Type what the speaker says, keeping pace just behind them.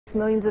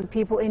Millions of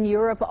people in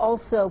Europe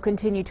also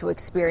continue to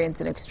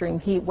experience an extreme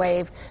heat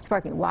wave,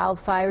 sparking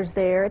wildfires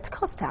there. It's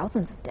caused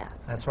thousands of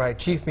deaths. That's right.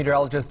 Chief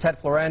Meteorologist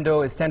Ted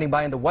Florando is standing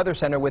by in the Weather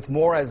Center with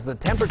more as the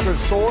temperatures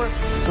soar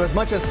to as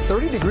much as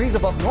 30 degrees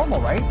above normal,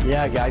 right?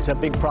 Yeah, guys,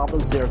 big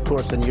problems there, of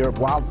course, in Europe.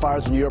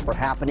 Wildfires in Europe are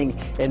happening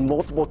in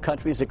multiple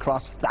countries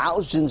across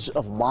thousands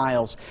of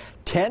miles.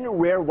 10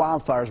 rare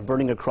wildfires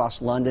burning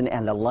across London,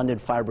 and the London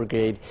Fire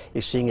Brigade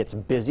is seeing its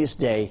busiest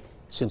day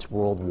since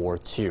World War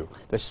II.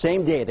 The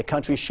same day, the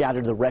country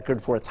shattered the record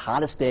for its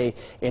hottest day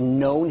in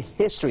known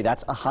history.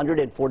 That's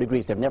 104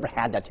 degrees. They've never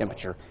had that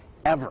temperature,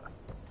 ever.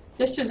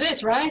 This is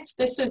it, right?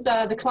 This is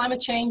the climate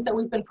change that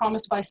we've been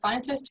promised by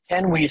scientists.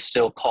 Can we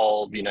still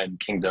call the United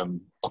Kingdom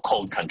a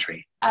cold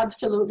country?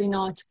 Absolutely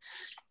not.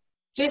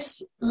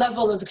 This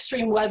level of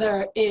extreme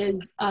weather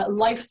is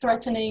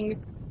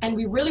life-threatening, and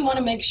we really want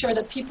to make sure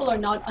that people are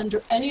not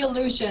under any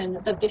illusion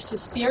that this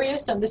is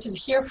serious and this is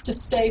here to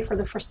stay for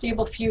the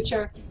foreseeable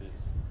future.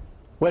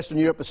 Western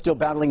Europe is still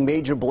battling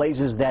major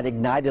blazes that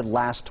ignited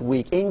last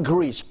week. In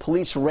Greece,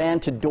 police ran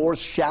to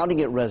doors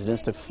shouting at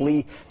residents to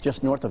flee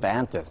just north of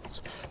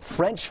Athens.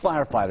 French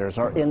firefighters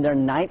are in their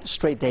 9th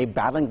straight day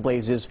battling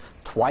blazes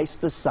twice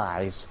the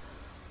size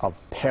of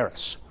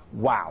Paris.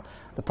 Wow.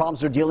 The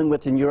problems they're dealing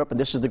with in Europe, and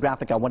this is the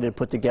graphic I wanted to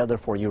put together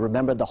for you.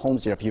 Remember the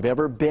homes there. If you've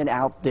ever been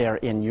out there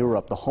in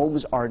Europe, the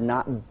homes are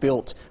not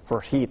built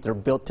for heat. They're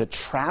built to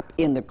trap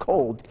in the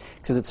cold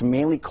because it's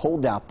mainly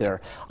cold out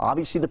there.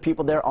 Obviously, the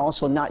people there are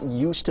also not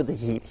used to the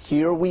heat.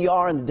 Here we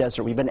are in the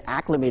desert. We've been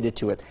acclimated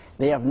to it.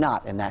 They have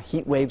not, and that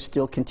heat wave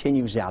still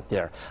continues out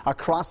there.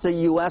 Across the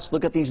U.S.,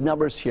 look at these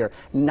numbers here.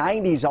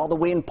 90s all the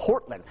way in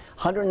Portland.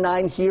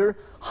 109 here.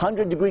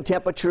 100-degree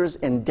temperatures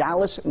in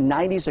Dallas,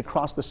 90s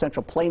across the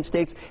Central Plain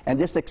states, and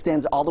this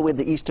extends all the way to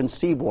the eastern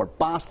seaboard.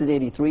 Boston,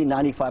 83,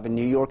 95 in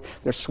New York.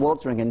 They're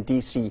sweltering in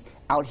D.C.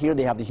 Out here,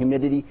 they have the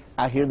humidity.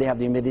 Out here, they have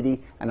the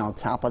humidity. And on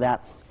top of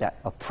that, that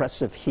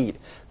oppressive heat.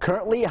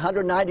 Currently,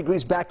 109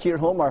 degrees back here at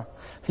home. Our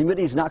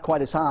humidity is not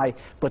quite as high,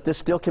 but this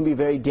still can be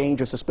very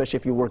dangerous, especially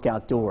if you work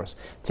outdoors.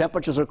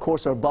 Temperatures, of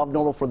course, are above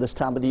normal for this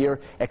time of the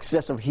year.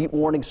 Excessive heat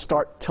warnings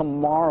start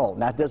tomorrow.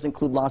 That does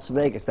include Las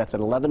Vegas. That's at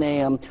 11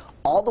 a.m.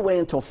 all the way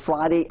until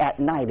Friday at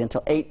night,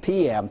 until 8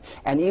 p.m.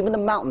 And even the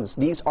mountains,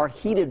 these are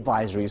heat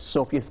advisories.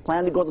 So if you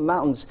plan to go to the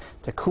mountains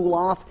to cool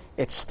off,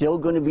 it's still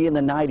going to be in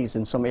the 90s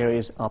in some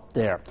areas up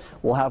there.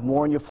 We'll have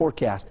more in your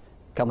forecast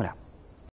coming up.